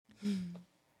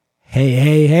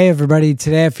Hey, everybody.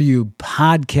 Today for you,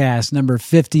 podcast number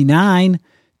 59.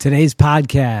 Today's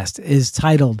podcast is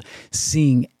titled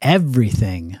Seeing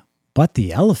Everything But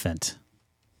the Elephant.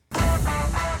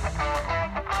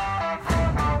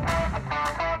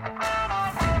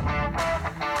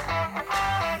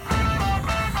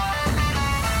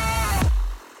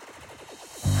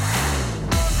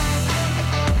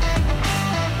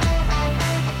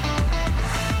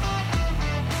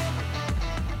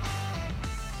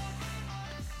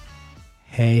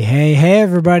 Hey,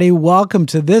 everybody. Welcome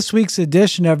to this week's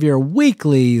edition of your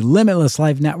weekly Limitless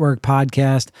Life Network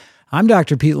podcast. I'm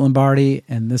Dr. Pete Lombardi,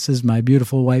 and this is my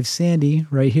beautiful wife, Sandy,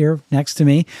 right here next to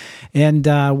me. And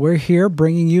we're here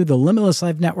bringing you the Limitless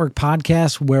Life Network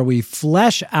podcast, where we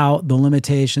flesh out the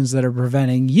limitations that are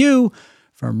preventing you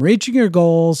from reaching your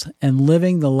goals and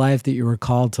living the life that you were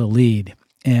called to lead.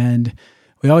 And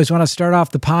we always want to start off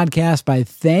the podcast by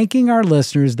thanking our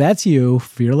listeners. That's you,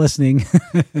 if you're listening.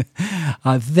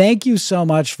 Thank you so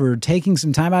much for taking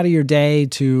some time out of your day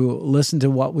to listen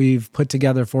to what we've put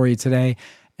together for you today.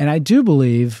 And I do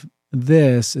believe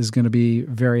this is going to be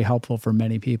very helpful for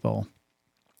many people.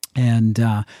 And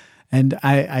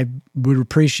I would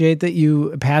appreciate that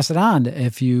you pass it on,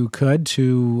 if you could,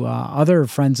 to other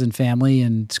friends and family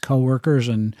and coworkers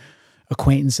and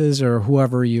acquaintances or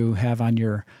whoever you have on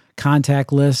your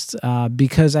contact list,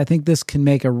 because I think this can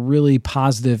make a really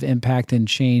positive impact and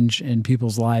change in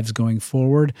people's lives going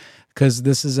forward, because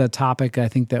this is a topic I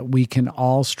think that we can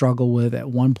all struggle with at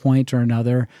one point or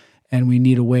another, and we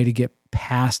need a way to get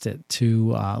past it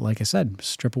to, like I said,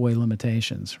 strip away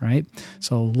limitations, right?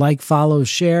 So like, follow,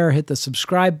 share, hit the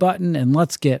subscribe button, and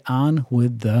let's get on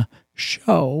with the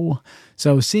show.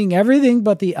 So seeing everything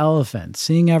but the elephant.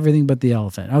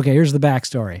 Okay, here's the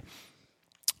backstory.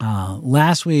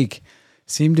 Last week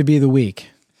seemed to be the week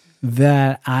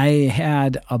that I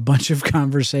had a bunch of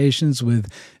conversations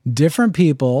with different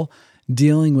people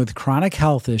dealing with chronic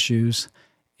health issues.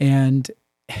 And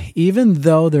even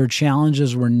though their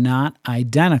challenges were not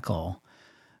identical,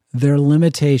 their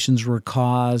limitations were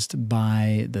caused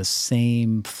by the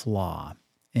same flaw.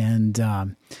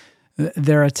 And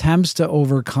their attempts to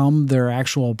overcome their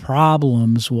actual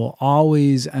problems will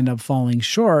always end up falling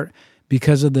short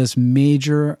because of this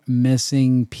major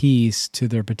missing piece to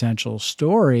their potential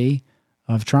story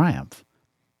of triumph.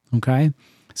 Okay?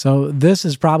 So this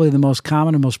is probably the most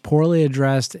common and most poorly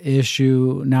addressed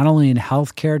issue, not only in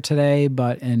healthcare today,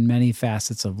 but in many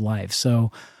facets of life.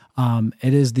 So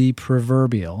it is the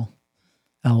proverbial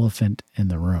elephant in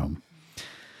the room.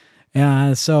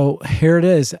 So here it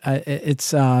is.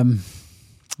 It's a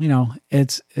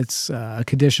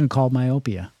condition called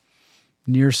myopia,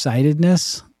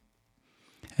 nearsightedness.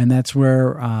 And that's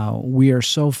where we are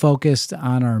so focused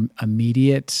on our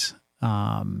immediate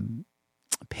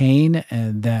pain,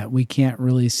 and that we can't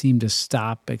really seem to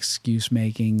stop excuse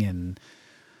making and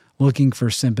looking for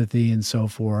sympathy and so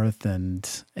forth.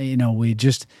 And, we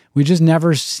just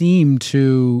never seem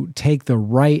to take the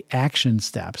right action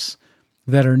steps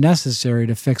that are necessary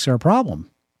to fix our problem,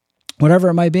 whatever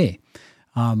it might be.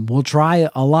 We'll try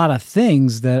a lot of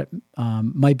things that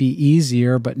might be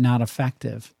easier but not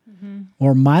effective.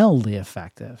 Or mildly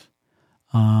effective.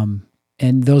 And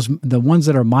the ones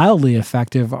that are mildly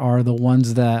effective are the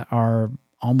ones that are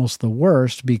almost the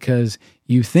worst, because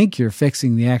you think you're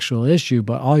fixing the actual issue,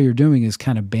 but all you're doing is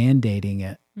kind of band-aiding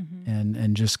it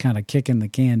and just kind of kicking the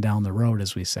can down the road,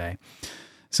 as we say.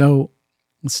 So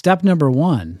step number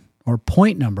one, or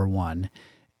point number one,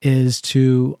 is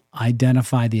to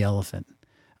identify the elephant.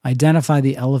 Identify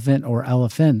the elephant or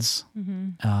elephants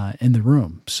in the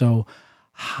room. So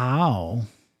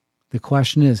the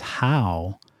question is,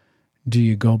 how do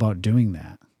you go about doing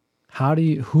that?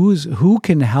 Who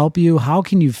can help you? How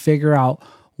can you figure out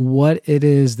what it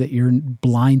is that you're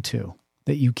blind to,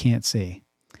 that you can't see?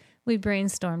 We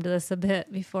brainstormed this a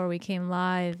bit before we came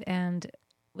live, and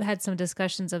we had some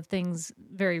discussions of things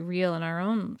very real in our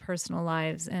own personal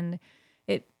lives. And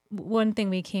one thing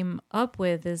we came up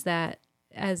with is that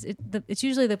it's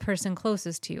usually the person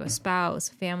closest to you, a spouse,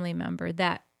 family member,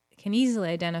 that can easily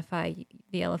identify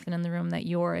the elephant in the room that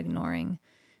you're ignoring.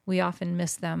 We often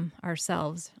miss them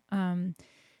ourselves. And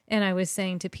I was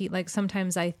saying to Pete, like,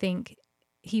 sometimes I think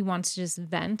he wants to just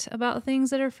vent about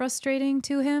things that are frustrating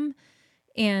to him.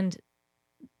 And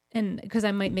because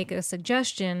I might make a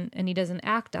suggestion and he doesn't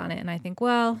act on it. And I think,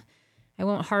 well, I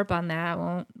won't harp on that. I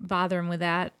won't bother him with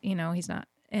that. He's not.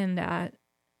 And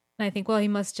I think, well, he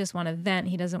must just want to vent.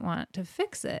 He doesn't want to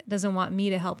fix it. Doesn't want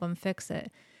me to help him fix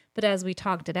it. But as we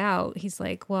talked it out, he's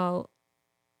like, well,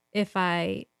 if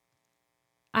I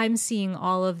I'm seeing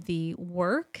all of the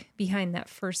work behind that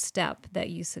first step that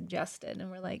you suggested.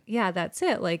 And we're like, yeah, that's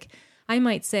it. Like, I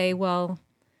might say, well,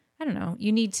 I don't know,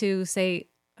 you need to say,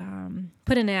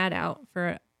 put an ad out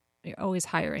for, you're always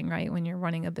hiring, right? When you're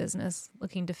running a business,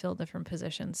 looking to fill different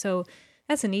positions. So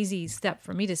that's an easy step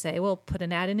for me to say, well, put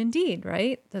an ad in Indeed,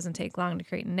 right? It doesn't take long to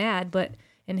create an ad, but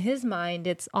in his mind,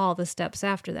 it's all the steps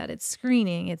after that. It's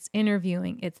screening, it's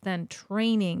interviewing, it's then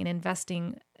training and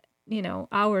investing,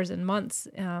 hours and months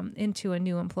into a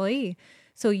new employee.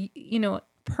 So,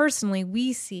 personally,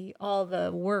 we see all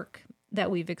the work that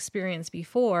we've experienced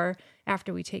before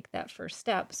after we take that first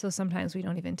step. So sometimes we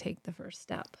don't even take the first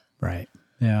step. Right.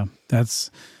 Yeah.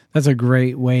 That's a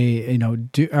great way.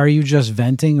 Are you just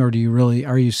venting, or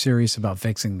are you serious about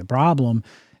fixing the problem?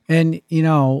 And,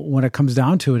 when it comes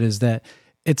down to it is that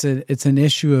it's an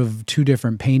issue of two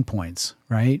different pain points,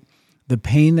 right? The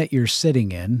pain that you're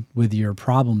sitting in with your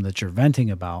problem that you're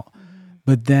venting about,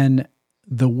 but then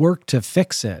the work to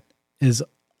fix it is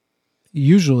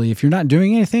usually, if you're not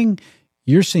doing anything,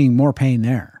 you're seeing more pain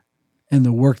there in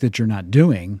the work that you're not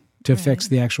doing to fix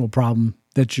the actual problem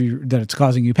that it's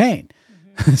causing you pain.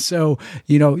 So,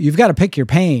 you've got to pick your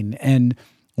pain, and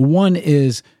one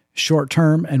is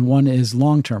short-term and one is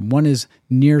long-term. One is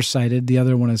nearsighted, the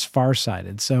other one is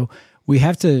farsighted. So we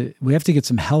have to get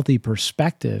some healthy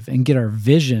perspective and get our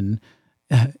vision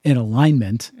in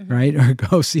alignment, right? Or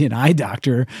go see an eye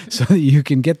doctor so that you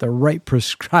can get the right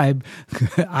prescribed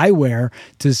eyewear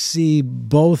to see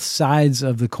both sides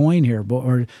of the coin here,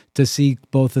 or to see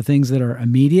both the things that are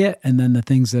immediate and then the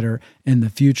things that are in the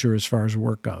future as far as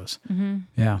work goes.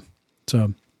 Yeah.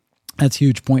 So that's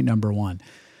huge. Point number one.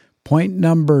 Point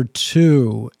number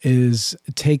two is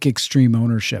take extreme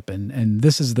ownership. And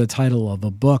this is the title of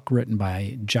a book written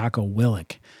by Jocko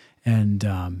Willink.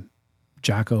 And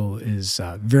Jocko is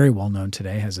very well known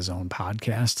today, has his own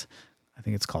podcast. I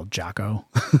think it's called Jocko,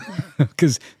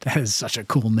 because that is such a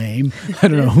cool name. I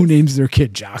don't know who names their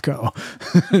kid Jocko.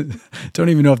 Don't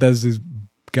even know if that's his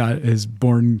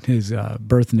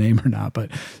birth name or not,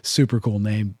 but super cool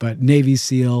name. But Navy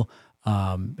SEAL,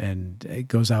 and it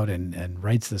goes out and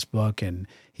writes this book, and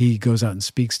he goes out and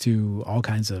speaks to all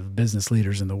kinds of business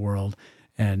leaders in the world.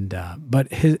 And but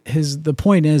the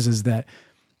point is that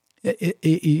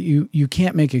you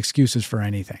can't make excuses for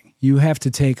anything. You have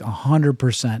to take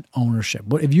 100% ownership.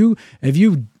 But if you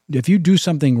do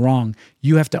something wrong,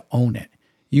 you have to own it.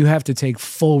 You have to take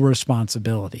full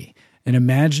responsibility. And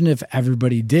imagine if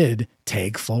everybody did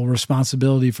take full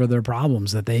responsibility for their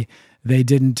problems, that they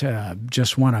didn't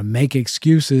just want to make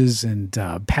excuses and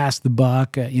pass the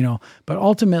buck, but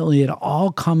ultimately it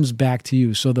all comes back to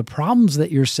you. So the problems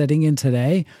that you're sitting in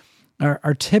today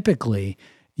are typically,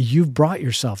 you've brought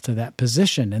yourself to that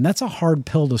position, and that's a hard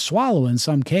pill to swallow in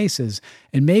some cases.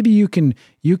 And maybe you can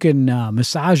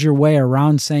massage your way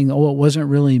around saying, "Oh, it wasn't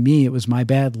really me; it was my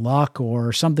bad luck,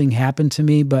 or something happened to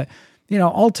me." But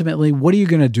ultimately, what are you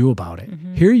going to do about it?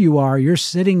 Here you are, you're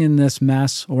sitting in this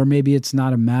mess, or maybe it's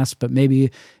not a mess, but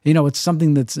maybe it's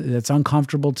something that's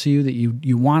uncomfortable to you, that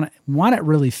you want it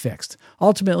really fixed.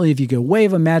 Ultimately, if you could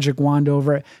wave a magic wand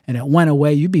over it and it went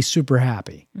away, you'd be super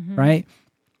happy, right?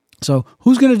 So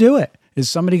who's going to do it? Is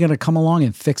somebody going to come along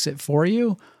and fix it for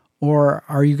you? Or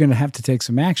are you going to have to take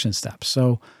some action steps?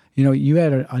 So, you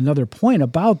had another point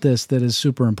about this that is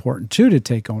super important too, to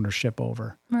take ownership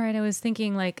over. All right. I was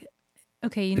thinking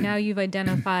okay, now you've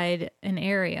identified an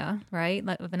area, right,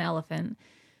 of an elephant.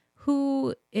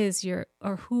 Who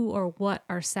or what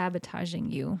are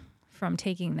sabotaging you from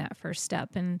taking that first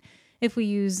step? And if we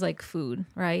use food,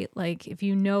 right? If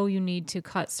you need to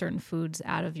cut certain foods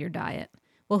out of your diet,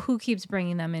 well, who keeps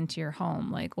bringing them into your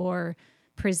home, or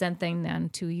presenting them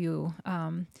to you?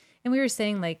 And we were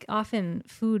saying, often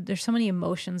food, there's so many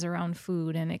emotions around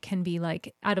food, and it can be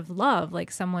out of love,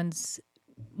 someone's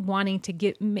wanting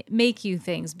to make you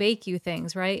things, bake you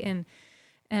things, right?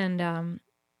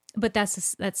 But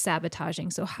that's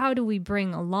sabotaging. So how do we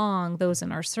bring along those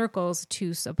in our circles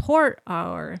to support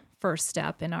our first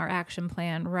step in our action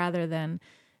plan, rather than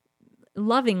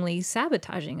lovingly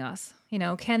sabotaging us?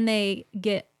 Can they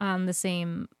get on the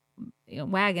same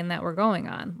wagon that we're going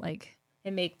on,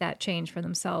 and make that change for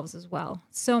themselves as well?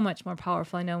 So much more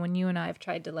powerful. I know when you and I have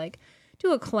tried to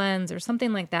do a cleanse or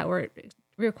something like that, where it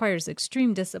requires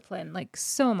extreme discipline,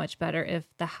 so much better if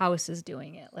the house is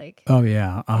doing it. Oh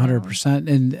yeah, 100%.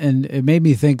 And it made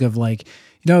me think of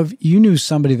if you knew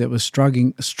somebody that was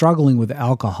struggling with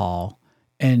alcohol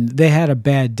and they had a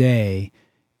bad day,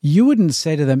 you wouldn't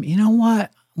say to them, "You know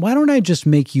what? why don't I just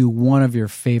make you one of your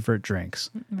favorite drinks?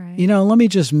 Right. Let me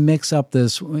just mix up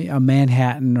a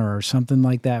Manhattan or something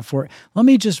like that let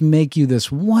me just make you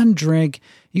this one drink.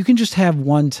 You can just have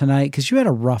one tonight because you had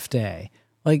a rough day.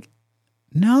 Like,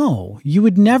 no, you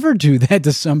would never do that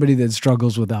to somebody that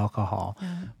struggles with alcohol.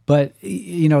 Yeah. But,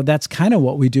 that's kind of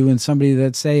what we do in somebody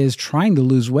that, say, is trying to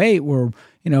lose weight. We're,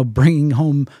 bringing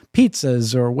home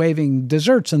pizzas or waving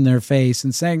desserts in their face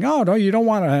and saying, oh, no, you don't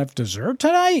want to have dessert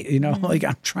tonight? Like,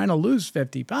 I'm trying to lose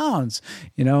 50 pounds.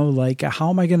 Like,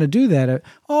 how am I going to do that?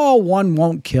 Oh, one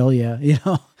won't kill you,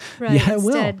 Right. Yeah, it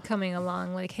Instead, will. coming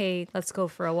along like, hey, let's go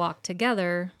for a walk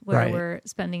together where Right. we're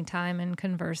spending time and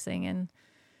conversing and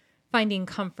finding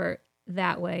comfort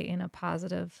that way in a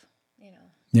positive,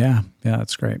 Yeah,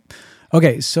 that's great.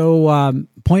 Okay, so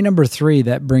point number 3,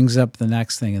 that brings up the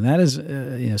next thing, and that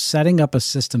is setting up a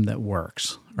system that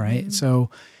works, right? Mm-hmm. So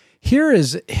here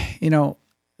is,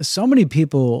 so many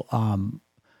people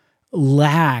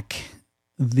lack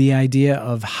the idea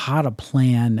of how to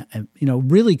plan,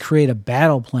 really create a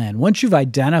battle plan. Once you've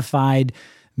identified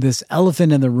this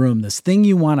elephant in the room, this thing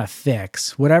you want to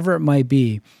fix, whatever it might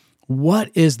be,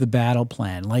 what is the battle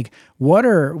plan? Like, what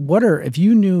are if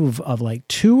you knew of like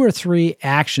 2 or 3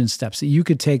 action steps that you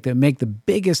could take that make the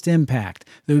biggest impact,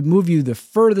 that would move you the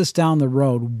furthest down the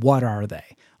road, what are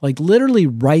they? Like, literally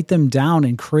write them down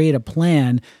and create a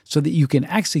plan so that you can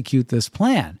execute this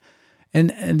plan.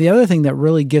 And the other thing that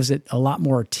really gives it a lot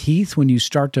more teeth when you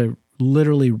start to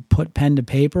literally put pen to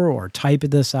paper or type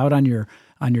this out on your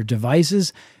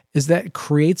devices is that it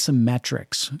creates some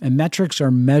metrics, and metrics are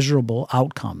measurable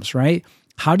outcomes, right?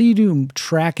 How do you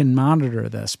track and monitor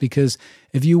this? Because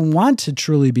if you want to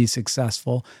truly be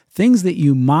successful, things that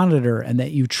you monitor and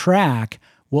that you track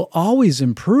will always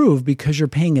improve because you're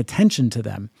paying attention to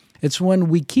them. It's when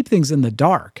we keep things in the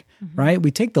dark, right? We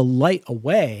take the light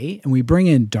away and we bring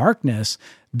in darkness.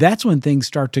 That's when things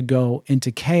start to go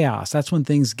into chaos. That's when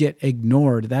things get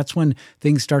ignored. That's when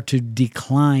things start to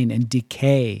decline and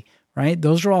decay. Right?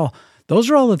 Those are all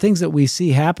the things that we see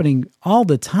happening all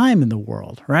the time in the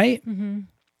world, right? Mm-hmm.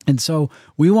 And so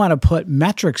we want to put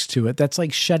metrics to it. That's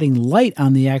like shedding light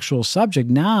on the actual subject.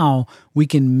 Now we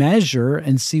can measure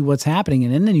and see what's happening.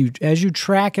 And then as you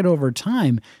track it over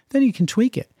time, then you can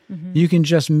tweak it. Mm-hmm. You can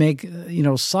just make,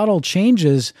 subtle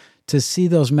changes to see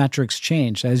those metrics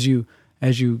change as you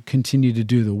continue to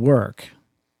do the work.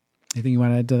 Anything you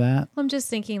want to add to that? I'm just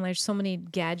thinking there's so many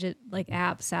gadget like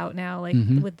apps out now, like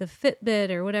with the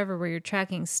Fitbit or whatever, where you're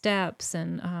tracking steps,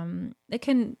 and it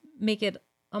can make it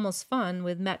almost fun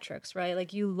with metrics, right?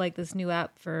 Like you like this new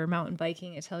app for mountain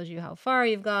biking. It tells you how far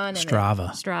you've gone. And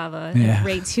Strava. Yeah. It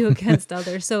rates you against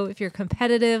others. So if you're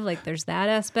competitive, like there's that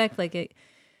aspect, like it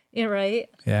right?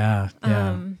 Yeah.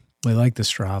 We like the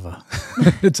Strava.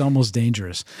 It's almost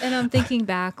dangerous. And I'm thinking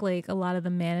back, like a lot of the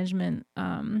management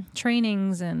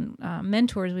trainings and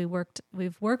mentors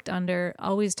we've worked under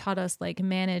always taught us like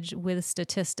manage with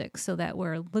statistics, so that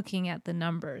we're looking at the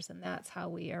numbers, and that's how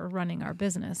we are running our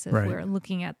business. If we're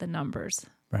looking at the numbers.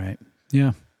 Right.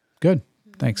 Yeah. Good.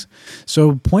 Thanks.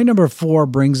 So point number 4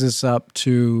 brings us up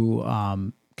to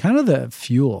kind of the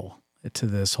fuel to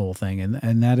this whole thing,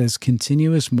 and that is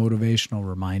continuous motivational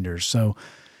reminders. So,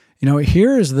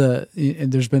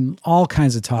 there's been all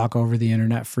kinds of talk over the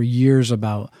internet for years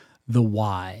about the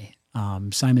why.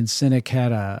 Simon Sinek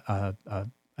had a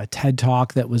TED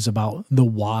talk that was about the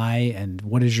why and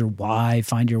what is your why,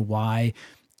 find your why,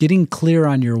 getting clear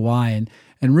on your why.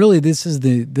 And really this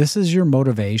is your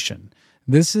motivation.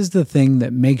 This is the thing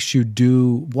that makes you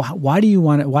do, why do you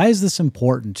want it? Why is this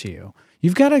important to you?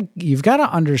 You've got to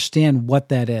understand what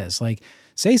that is. Like,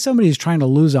 say somebody's trying to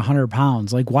lose 100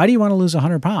 pounds. Like, why do you want to lose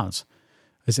 100 pounds?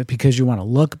 Is it because you want to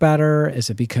look better?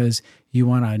 Is it because you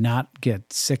want to not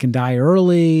get sick and die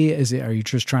early? Are you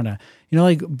just trying to,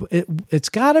 it's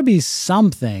got to be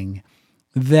something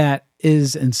that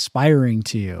is inspiring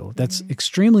to you, that's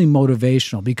extremely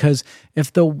motivational. Because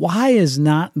if the why is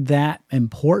not that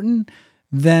important,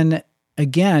 then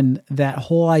again, that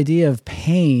whole idea of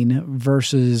pain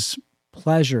versus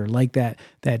pleasure, like that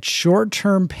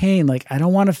short-term pain, like I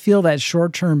don't want to feel that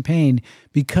short-term pain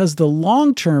because the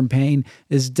long-term pain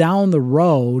is down the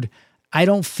road. I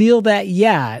don't feel that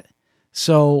yet,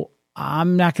 so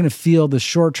I'm not going to feel the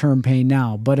short-term pain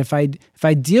now. But if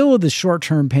I deal with the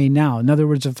short-term pain now, in other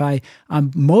words, if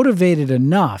I'm motivated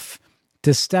enough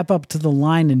to step up to the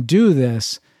line and do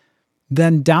this,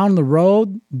 then down the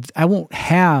road, I won't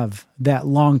have that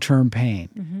long-term pain.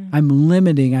 Mm-hmm.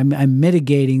 I'm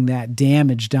mitigating that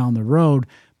damage down the road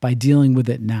by dealing with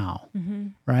it now,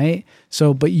 right?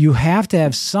 So, but you have to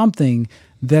have something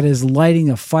that is lighting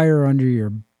a fire under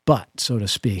your butt, so to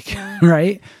speak,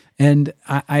 right? And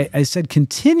I said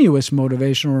continuous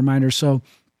motivational reminder. So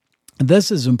this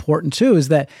is important too, is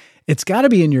that it's got to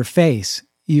be in your face.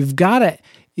 You've got to,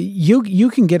 you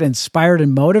can get inspired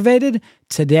and motivated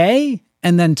today,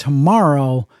 and then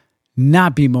tomorrow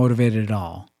not be motivated at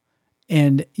all.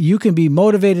 And you can be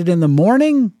motivated in the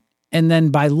morning, and then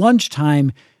by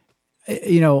lunchtime,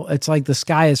 it's like the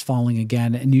sky is falling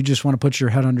again, and you just want to put your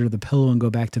head under the pillow and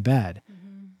go back to bed.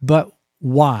 Mm-hmm. But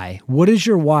why? What is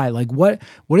your why? Like what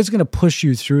is going to push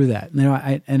you through that?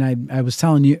 I was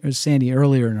telling you, Sandy,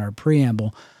 earlier in our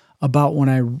preamble about when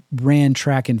I ran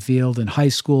track and field in high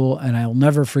school, and I'll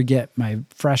never forget my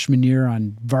freshman year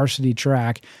on varsity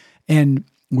track, and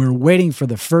we're waiting for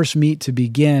the first meet to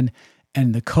begin,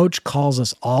 and the coach calls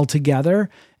us all together,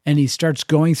 and he starts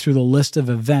going through the list of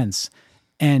events,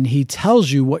 and he tells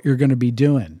you what you're going to be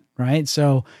doing, right?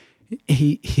 So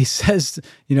he says,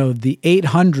 the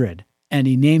 800, and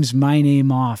he names my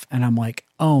name off, and I'm like,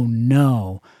 oh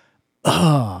no,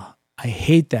 I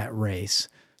hate that race.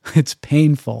 It's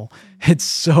painful. It's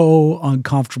so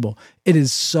uncomfortable. It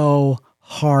is so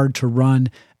hard to run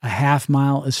a half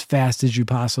mile as fast as you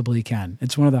possibly can.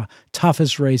 It's one of the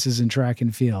toughest races in track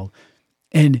and field.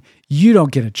 And you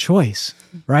don't get a choice,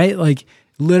 right? Like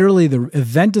literally the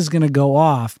event is going to go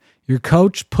off. Your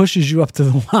coach pushes you up to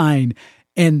the line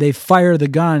and they fire the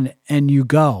gun and you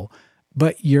go.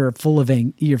 But you're full of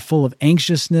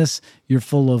anxiousness. You're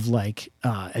full of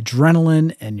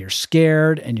adrenaline, and you're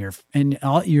scared, and you're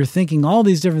thinking all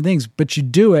these different things. But you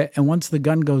do it, and once the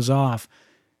gun goes off,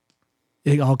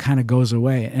 it all kind of goes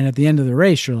away. And at the end of the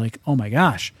race, you're like, "Oh my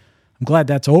gosh, I'm glad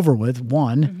that's over with."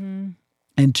 One, mm-hmm.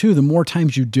 And two, the more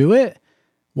times you do it,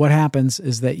 what happens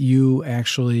is that you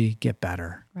actually get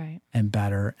better, right, and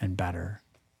better and better.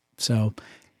 So.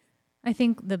 I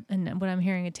think and what I'm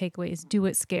hearing a takeaway is do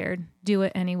it scared, do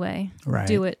it anyway, right.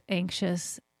 Do it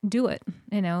anxious, do it.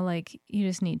 You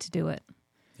just need to do it.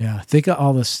 Yeah, think of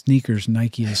all the sneakers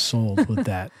Nike has sold with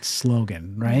that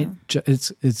slogan, right? Yeah.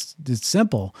 It's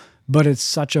simple, but it's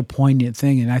such a poignant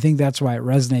thing, and I think that's why it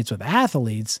resonates with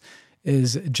athletes.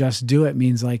 Is just do it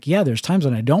means there's times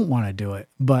when I don't want to do it,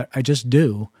 but I just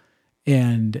do,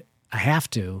 and I have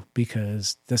to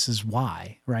because this is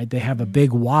why, right? They have a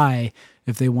big why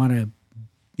if they want to,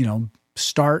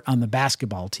 start on the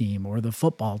basketball team or the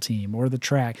football team or the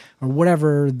track or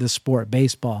whatever the sport,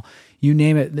 baseball, you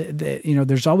name it.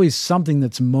 There's always something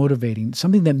that's motivating,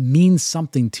 something that means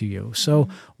something to you. So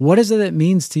what is it that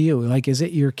means to you? Like, is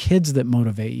it your kids that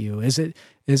motivate you? Is it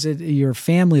your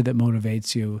family that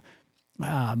motivates you?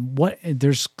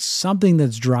 There's something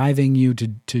that's driving you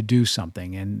to do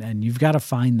something, and you've got to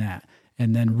find that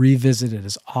and then revisit it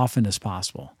as often as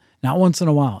possible. Not once in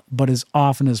a while, but as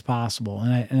often as possible.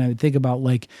 And I think about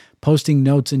posting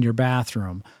notes in your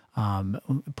bathroom,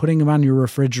 putting them on your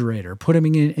refrigerator, putting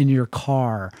them in your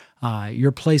car,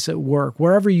 your place at work,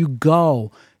 wherever you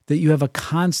go, that you have a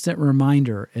constant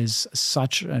reminder is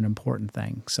such an important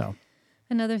thing. So.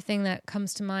 Another thing that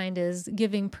comes to mind is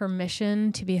giving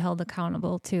permission to be held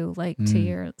accountable to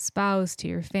your spouse, to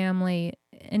your family,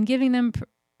 and giving them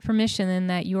permission in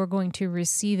that you're going to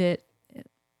receive it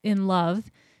in love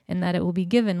and that it will be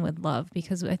given with love,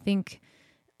 because I think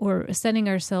we're setting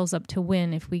ourselves up to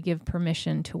win if we give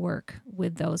permission to work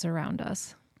with those around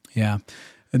us. Yeah.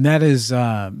 And that is,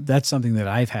 that's something that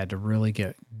I've had to really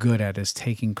get good at, is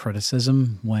taking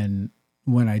criticism when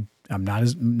I'm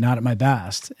not at my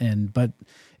best. But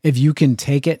if you can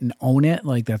take it and own it,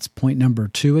 that's point number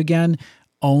 2 again,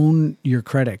 own your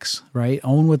critics, right?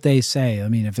 Own what they say. I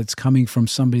mean, if it's coming from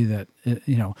somebody that,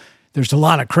 there's a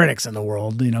lot of critics in the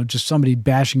world, just somebody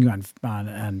bashing you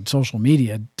on social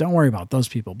media, don't worry about those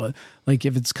people. But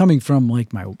if it's coming from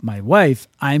my wife,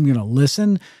 I'm going to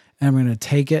listen and I'm going to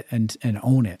take it and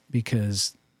own it,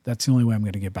 because that's the only way I'm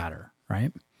going to get better.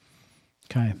 Right.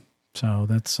 Okay. So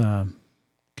that's,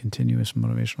 continuous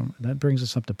motivational. That brings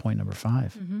us up to point number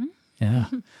 5. Mm-hmm. Yeah.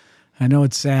 I know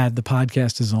it's sad. The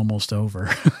podcast is almost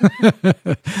over.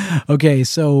 Okay.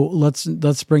 So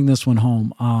let's bring this one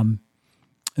home.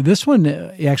 This one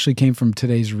actually came from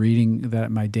today's reading,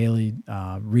 my daily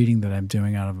reading that I'm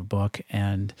doing out of a book.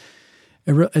 And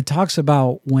it talks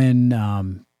about when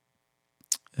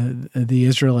the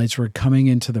Israelites were coming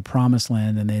into the promised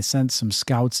land, and they sent some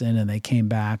scouts in, and they came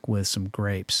back with some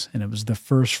grapes, and it was the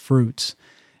first fruits.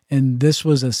 And this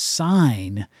was a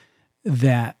sign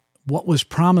that what was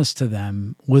promised to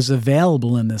them was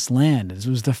available in this land. It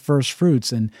was the first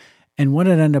fruits. And what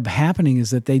had ended up happening is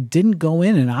that they didn't go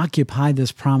in and occupy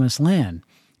this promised land,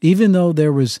 even though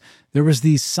there was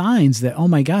these signs that, oh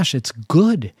my gosh, it's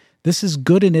good. This is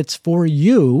good and it's for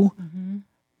you. Mm-hmm.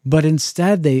 But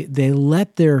instead they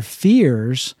let their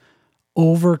fears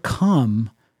overcome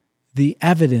the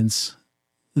evidence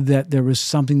that there was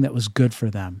something that was good for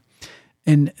them.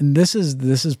 And this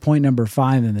is point number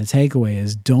 5 in the takeaway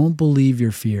is don't believe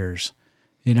your fears.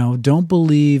 Don't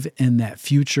believe in that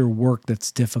future work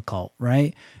that's difficult,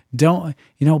 right? Don't,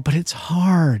 but it's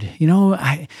hard.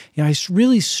 I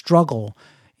really struggle.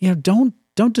 Don't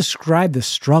describe the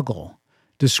struggle.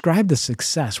 Describe the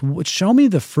success. Show me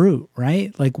the fruit,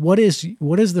 right? Like what is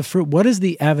the fruit? What is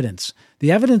the evidence?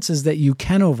 The evidence is that you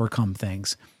can overcome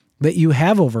things, that you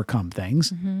have overcome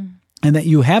things, and that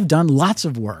you have done lots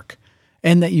of work,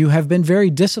 and that you have been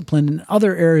very disciplined in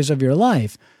other areas of your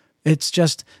life. It's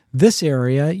just this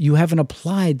area, you haven't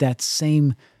applied that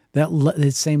same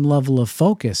level of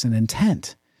focus and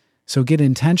intent. So get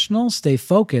intentional, stay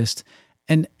focused,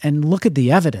 and look at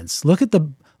the evidence. Look at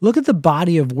the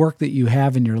body of work that you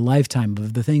have in your lifetime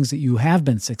of the things that you have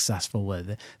been successful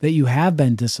with, that you have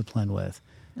been disciplined with.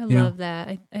 I love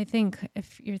that. I think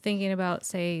if you're thinking about,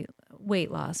 say, weight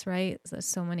loss, right?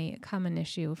 That's a common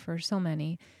issue for so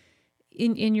many.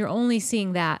 And you're only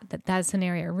seeing that's an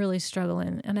area I really struggle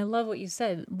in. And I love what you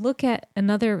said. Look at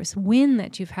another win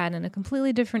that you've had in a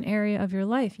completely different area of your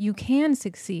life. You can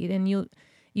succeed, and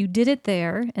you did it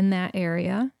there in that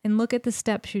area, and look at the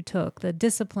steps you took, the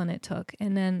discipline it took,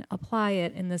 and then apply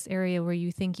it in this area where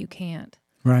you think you can't.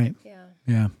 Right.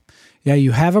 Yeah,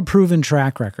 you have a proven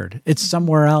track record. It's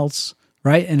somewhere else,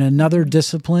 right? In another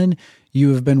discipline,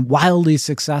 you have been wildly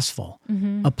successful.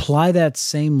 Apply that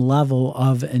same level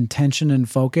of intention and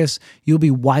focus. You'll be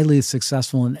wildly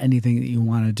successful in anything that you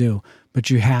want to do, but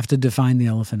you have to define the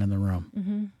elephant in the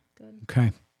room. Good.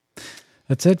 Okay.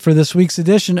 That's it for this week's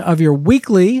edition of your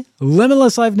weekly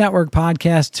Limitless Life Network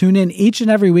podcast. Tune in each and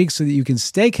every week so that you can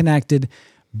stay connected,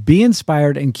 be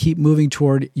inspired, and keep moving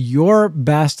toward your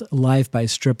best life by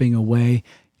stripping away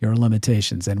your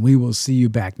limitations. And we will see you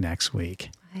back next week.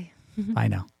 Bye. Bye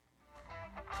now.